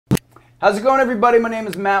How's it going, everybody? My name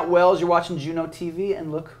is Matt Wells. You're watching JUNO TV,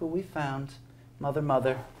 and look who we found. Mother.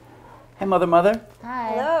 Hey, Mother. Hi.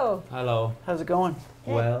 Hello. Hello. How's it going?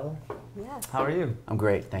 Good. Well, Yes. how are you? I'm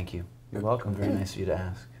great, thank you. You're welcome. Very nice of you to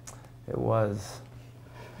ask. It was.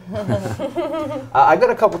 I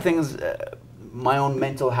got a couple things, my own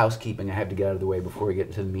mental housekeeping I have to get out of the way before we get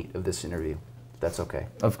into the meat of this interview. If that's okay.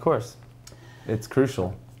 Of course. It's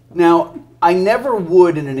crucial. Now, I never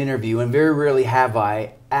would in an interview, and very rarely have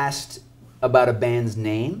I, asked about a band's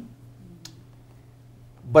name,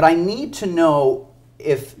 but I need to know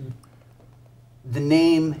if the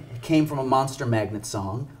name came from a Monster Magnet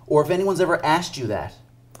song, or if anyone's ever asked you that.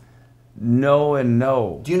 No and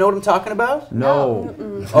no. Do you know what I'm talking about? No.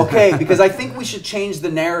 Okay, because I think we should change the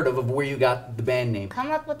narrative of where you got the band name. Come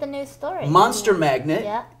up with a new story. Monster Magnet,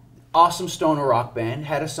 Yeah. awesome stoner rock band,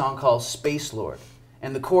 had a song called Space Lord.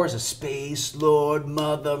 And the chorus is Space Lord,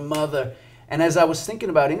 Mother. And as I was thinking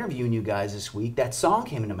about interviewing you guys this week, that song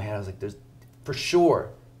came into my head. I was like, "There's for sure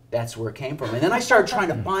that's where it came from." And then I started trying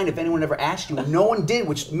to find if anyone ever asked you, and no one did,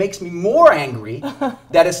 which makes me more angry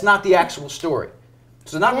that it's not the actual story.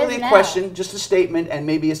 So not It really is a now. question, just a statement and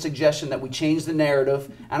maybe a suggestion that we change the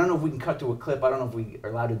narrative. I don't know if we can cut to a clip. I don't know if we are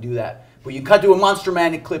allowed to do that. But you can cut to a Monster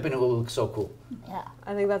Magnet clip and it will look so cool. Yeah.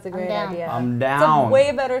 I think that's a great down. idea. I'm It's down. a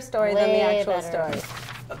way better story than the Way actual better.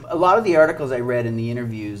 story. A lot of the articles I read in the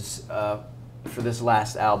interviews for this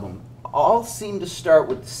last album all seem to start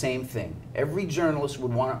with the same thing. Every journalist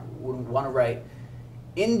would want to write,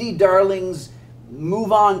 indie darlings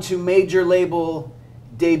move on to major label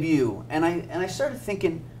debut. And I started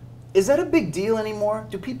thinking, is that a big deal anymore?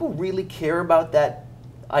 Do people really care about that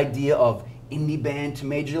idea of indie band to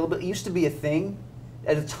major label? It used to be a thing.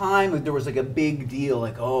 At a time, there was like a big deal,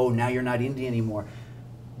 like, oh, now you're not indie anymore.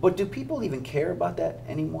 But do people even care about that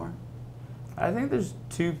anymore? I think there's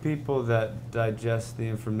two people that digest the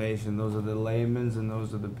information. Those are the laymen and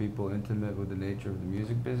those are the people intimate with the nature of the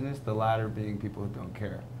music business. The latter being people who don't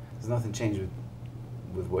care. There's nothing changed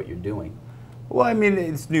with what you're doing. Well, I mean,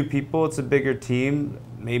 it's new people. It's a bigger team.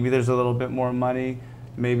 Maybe there's a little bit more money.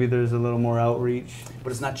 Maybe there's a little more outreach.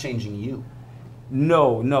 But it's not changing you.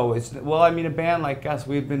 No. It's well, I mean, a band like us,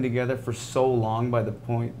 we've been together for so long. By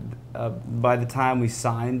the time we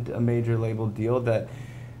signed a major label deal, that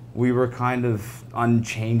we were kind of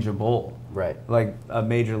unchangeable. Right. Like a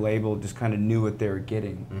major label just kind of knew what they were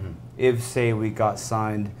getting. Mm-hmm. If, say, we got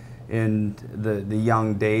signed in the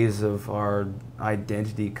young days of our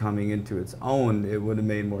identity coming into its own, it would have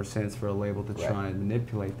made more sense for a label to try and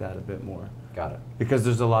manipulate that a bit more. Got it. Because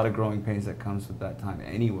there's a lot of growing pains that comes with that time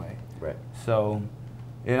anyway. Right. So,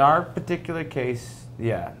 in our particular case,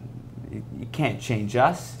 yeah, you can't change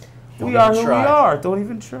us. Don't we are even who try. we are. Don't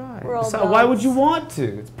even try. We're all So why would dogs. you want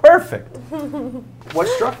to? It's perfect. What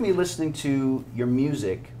struck me listening to your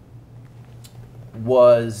music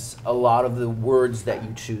was a lot of the words that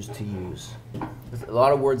you choose to use. A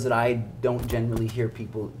lot of words that I don't generally hear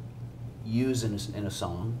people use in a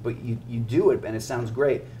song, but you do it and it sounds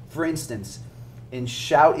great. For instance, in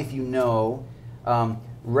Shout If You Know,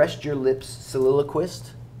 rest your lips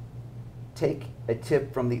soliloquist, take a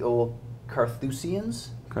tip from the old Carthusians.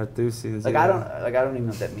 Carthusians. Like I don't even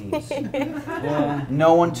know what that means. Yeah.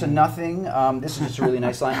 No one to nothing. This is just a really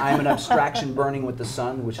nice line. I'm an abstraction burning with the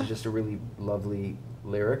sun, which is just a really lovely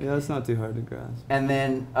lyric. Yeah, it's not too hard to grasp. And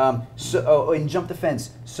then in Jump the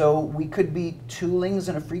Fence. So we could be toolings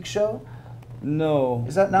in a freak show. No.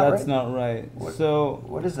 Is that not That's right? not right. What- So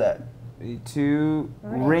What is that? two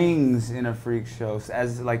rings in a freak show,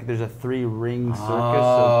 as like there's a 3-ring circus.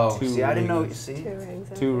 Oh, so two see, I didn't know. rings. See. 2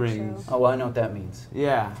 rings. in Two a rings. show. Oh, well, I know what that means.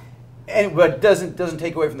 Yeah. And but doesn't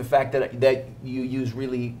take away from the fact that you use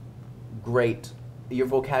really great. Your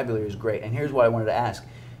vocabulary is great. And here's what I wanted to ask.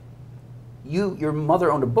 Your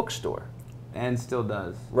mother owned a bookstore, And still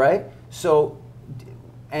does. right? So,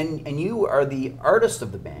 and you are the artist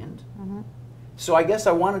of the band. Mm-hmm. So I guess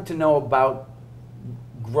I wanted to know about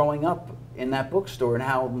growing up in that bookstore and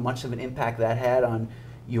how much of an impact that had on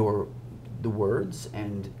the words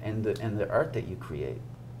and the art that you create,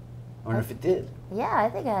 or if it did. Yeah, I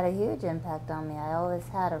think it had a huge impact on me. I always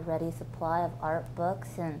had a ready supply of art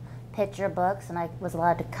books and picture books, and I was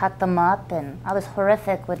allowed to cut them up, and I was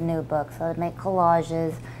horrific with new books. I would make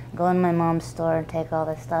collages, go in my mom's store and take all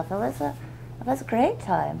this stuff. It was a great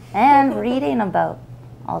time. And reading about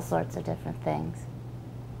all sorts of different things.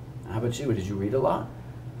 How about you? Did you read a lot?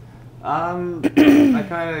 I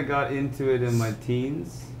kind of got into it in my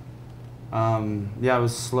teens. Yeah, I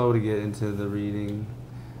was slow to get into the reading,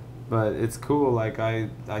 but it's cool. Like I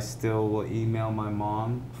still will email my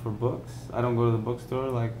mom for books. I don't go to the bookstore.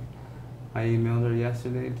 Like I emailed her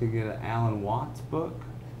yesterday to get an Alan Watts book.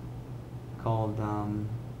 called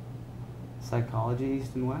Psychology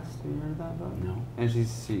East and West. Have you heard of that book? No. And she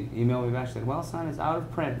emailed me back. She said, "Well, son, it's out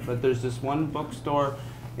of print, but there's this one bookstore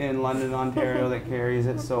in London, Ontario that carries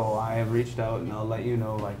it. So I have reached out, and I'll let you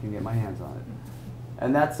know if I can get my hands on it."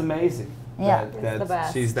 And that's amazing. Yeah. That the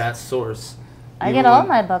best. she's that source. I Even get all when-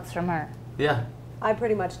 my books from her. Yeah. I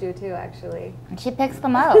pretty much do too, actually. And she picks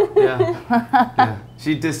them out. Yeah. Yeah.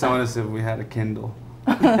 She'd disown us if we had a Kindle.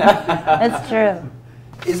 It's true.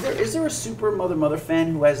 Is there a super Mother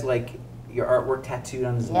fan who has like your artwork tattooed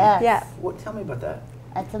on his Yes. neck? Yeah. What? Tell me about that.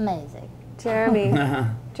 It's amazing. Jeremy.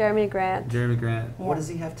 Jeremy Grant. Jeremy Grant. What does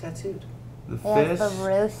he have tattooed? The He has fish. the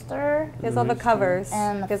rooster He has all the covers.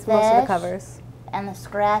 And the He has most of the fish. covers. and the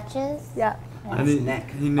scratches. Yeah. On And his he,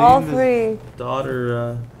 neck. he named All his three.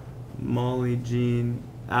 daughter Molly Jean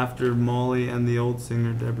after Molly and the old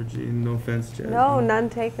singer Deborah Jean. No offense, Jasmin. No, none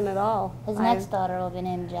taken at all. His next daughter will be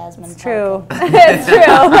named Jasmin. It's true. Parkin. It's true.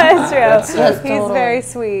 It's true. That's He's totally. very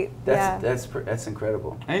sweet. Yeah. That's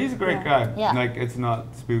incredible. And he's a great guy. Yeah. Like, it's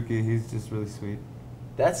not spooky. He's just really sweet.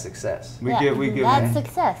 That's success. We Yeah. give That's him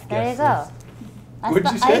success. There you guest go. list. That's What'd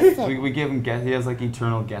the you say? icing. We give him guest. He has like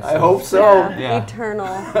eternal guest. I hope so. Yeah. Eternal.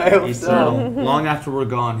 I hope Eternal. so. Long after we're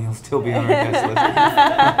gone, he'll still be on our guest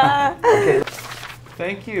list. Okay.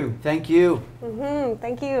 Thank you. Thank you.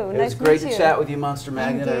 Thank you. It Nice was great to meet to you. chat with you, Monster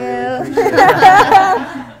Magnet. I really you. appreciate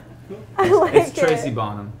it. I like It's it. Tracy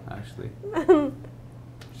Bonham, actually.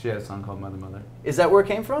 She had a song called Mother Mother. Is that where it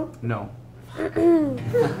came from? No.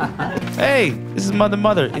 Hey, this is Mother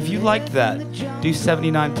Mother. If you liked that, do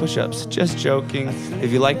 79 push-ups. Just joking.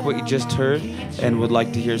 If you like what you just heard and would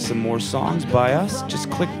like to hear some more songs by us, just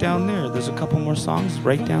click down there. There's a couple more songs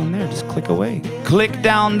right down there. Just click away. Click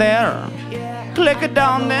down there. Click it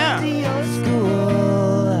down there.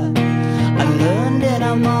 School, I learned that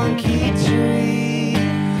I'm on key tree.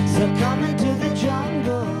 So come and